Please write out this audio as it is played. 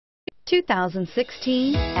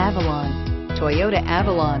2016 Avalon. Toyota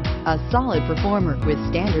Avalon, a solid performer with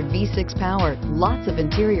standard V6 power, lots of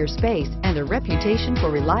interior space, and a reputation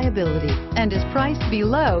for reliability, and is priced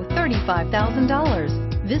below $35,000.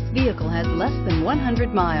 This vehicle has less than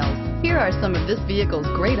 100 miles. Here are some of this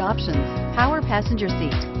vehicle's great options: power passenger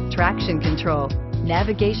seat, traction control,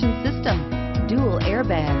 navigation system, dual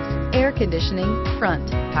airbags, air conditioning,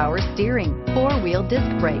 front, power steering, four-wheel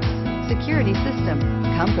disc brakes, security system,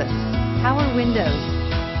 compass, power windows.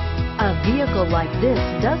 A vehicle like this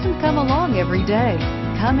doesn't come along every day.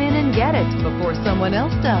 Come in and get it before someone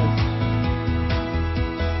else does.